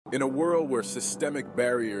In a world where systemic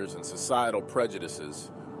barriers and societal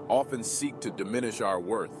prejudices often seek to diminish our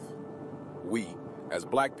worth, we, as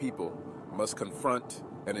Black people, must confront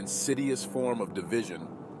an insidious form of division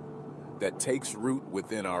that takes root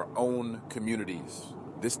within our own communities.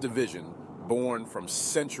 This division, born from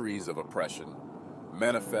centuries of oppression,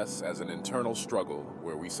 manifests as an internal struggle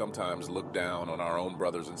where we sometimes look down on our own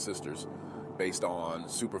brothers and sisters based on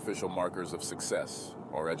superficial markers of success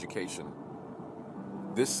or education.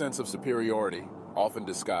 This sense of superiority, often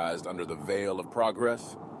disguised under the veil of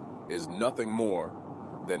progress, is nothing more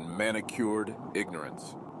than manicured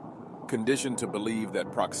ignorance, conditioned to believe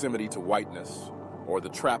that proximity to whiteness or the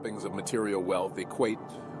trappings of material wealth equate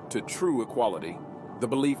to true equality. The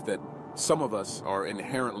belief that some of us are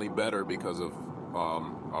inherently better because of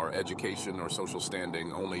our education or social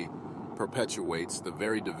standing only perpetuates the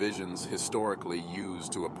very divisions historically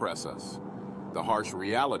used to oppress us. The harsh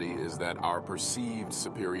reality is that our perceived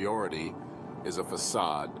superiority is a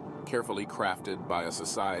facade carefully crafted by a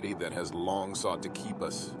society that has long sought to keep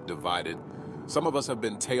us divided. Some of us have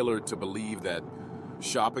been tailored to believe that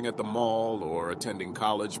shopping at the mall or attending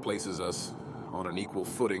college places us on an equal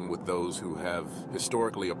footing with those who have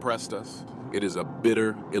historically oppressed us. It is a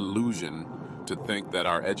bitter illusion to think that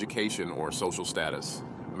our education or social status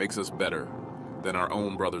makes us better than our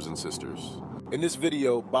own brothers and sisters. In this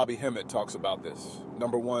video, Bobby Hemmitt talks about this.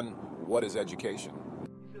 Number one, what is education?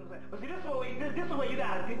 But see, this is where you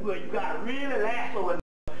gotta really lasso it,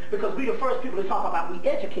 because we the first people to talk about we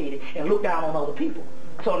educated and look down on other people.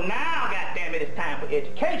 So now, goddamn it, it's time for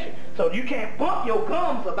education. So you can't bump your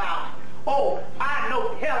gums about, oh, I know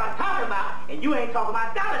what the hell I'm talking about, and you ain't talking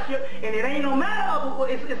about scholarship, and it ain't no matter of,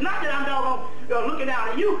 it's not that I'm doggone looking down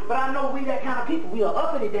at you, but I know we that kind of people. We are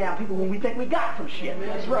uppity damn people when we think we got some shit.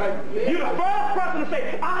 That's right. You the first person to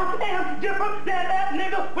say, I am different than that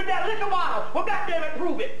nigga with that liquor bottle. Well, goddamn it,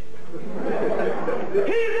 prove it. He's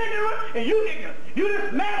ignorant, and you ignorant. You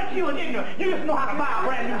just mad at you and ignorant. You just know how to buy a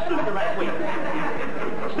brand new suit the right way.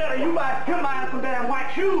 Instead of you buying some damn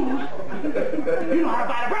white shoes, you know how to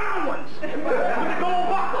buy the brown ones with the gold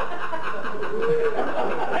buckle.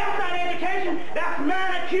 That's not education, that's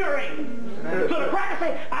manicuring. So the practice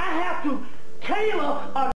say, I have to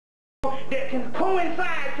tailor a that can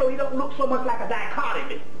coincide so he don't look so much like a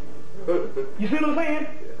dichotomy. You see what I'm saying?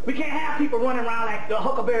 We can't have people running around like the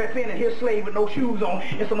Huckleberry Finn and his slave with no shoes on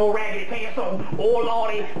and some old raggedy pants on, oh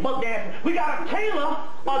lordy, buck dancing. We gotta tailor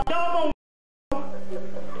a doggone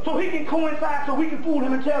so he can coincide, so we can fool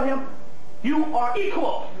him and tell him, you are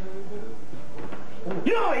equal.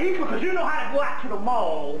 You are equal because you know how to go out to the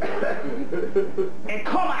mall and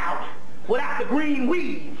come out without the green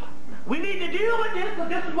weave. We need to deal with this because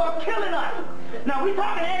this is what's killing us. Now, we're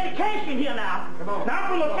talking education here now. Now, I'm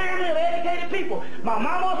from a family of educated people. My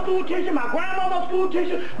mama a school teacher, my grandmama a school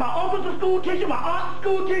teacher, my uncle's a school teacher, my aunt's a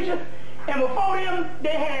school teacher. And before them,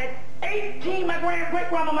 they had 18, my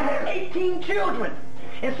great-grandmama had 18 children.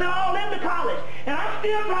 And sent all them to college. And I'm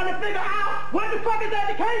still trying to figure out what the fuck is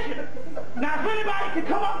education. Now, if anybody can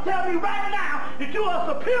come up and tell me right now that you are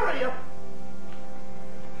superior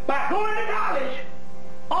by going to college,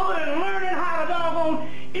 other than learning how to doggone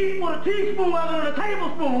eat with a teaspoon other than a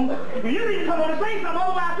tablespoon, you need to come on and say something,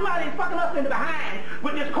 otherwise somebody is fucking us in the behind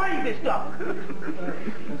with this crazy stuff.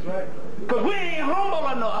 That's right. Because we ain't humble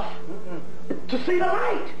enough to see the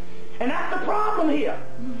light. And that's the problem here.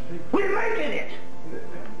 We're making it.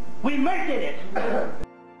 We're making it.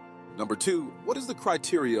 Number two, what is the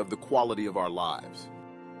criteria of the quality of our lives?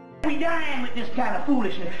 We dying with this kind of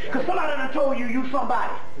foolishness because somebody done told you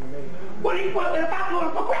somebody. Well, if I go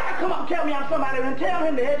to come up and tell me I'm somebody and tell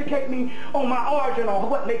him to educate me on my origin, on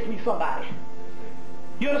what makes me somebody.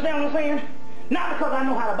 You understand what I'm saying? Not because I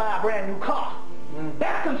know how to buy a brand new car.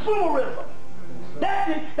 That's consumerism.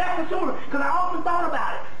 That's consumerism. Because I often thought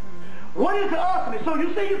about it. What is the ultimate? So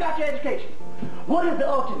you say you got your education. What is the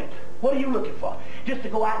ultimate? What are you looking for? Just to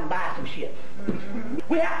go out and buy some shit.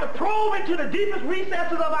 We have to probe into the deepest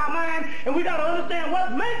recesses of our mind, and we got to understand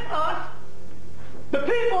what makes us the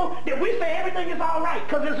people that we say everything is all right,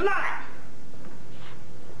 because it's not.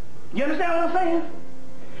 You understand what I'm saying?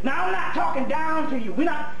 Now, I'm not talking down to you.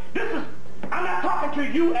 I'm not talking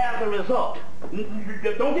to you as a result.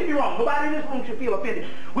 Don't get me wrong. Nobody in this room should feel offended.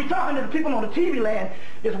 We're talking to the people on the TV land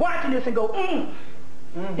that's watching this and go,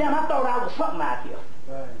 damn, I thought I was something out here.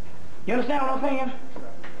 Right. You understand what I'm saying?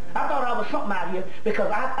 I thought I was something out here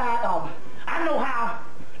because I know how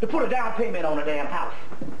to put a down payment on a damn house.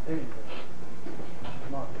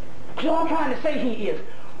 So what I'm trying to say here is,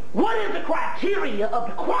 what is the criteria of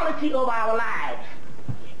the quality of our lives?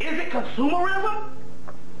 Is it consumerism?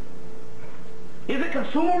 Is it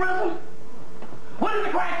consumerism? What is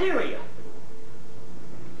the criteria?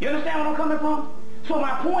 You understand where I'm coming from? So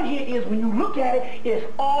my point here is when you look at it, it's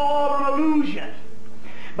all an illusion.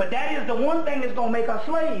 But that is the one thing that's going to make us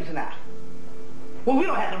slaves now. Well, we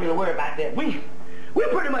don't have to really worry about that. We're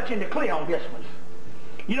pretty much in the clear on this one.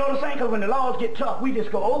 You know what I'm saying? Because when the laws get tough, we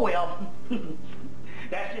just go, oh, well,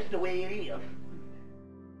 that's just the way it is.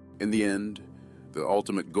 In the end, the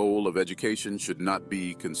ultimate goal of education should not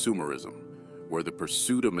be consumerism, where the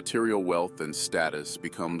pursuit of material wealth and status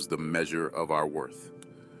becomes the measure of our worth.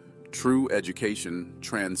 True education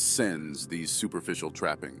transcends these superficial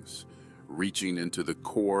trappings, reaching into the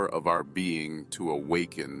core of our being to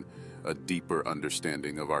awaken a deeper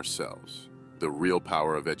understanding of ourselves. The real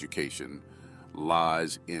power of education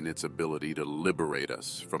lies in its ability to liberate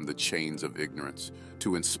us from the chains of ignorance,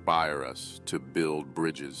 to inspire us to build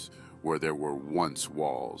bridges where there were once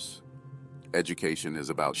walls. Education is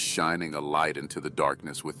about shining a light into the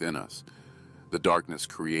darkness within us, the darkness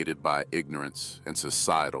created by ignorance and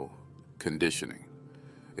societal conditioning.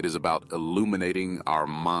 It is about illuminating our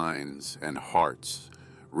minds and hearts,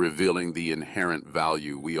 revealing the inherent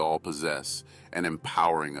value we all possess, and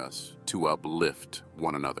empowering us to uplift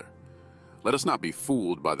one another. Let us not be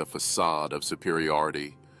fooled by the facade of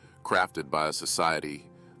superiority crafted by a society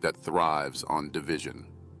that thrives on division.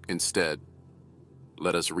 Instead,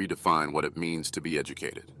 let us redefine what it means to be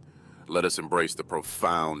educated. Let us embrace the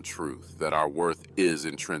profound truth that our worth is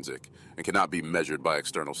intrinsic and cannot be measured by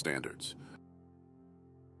external standards.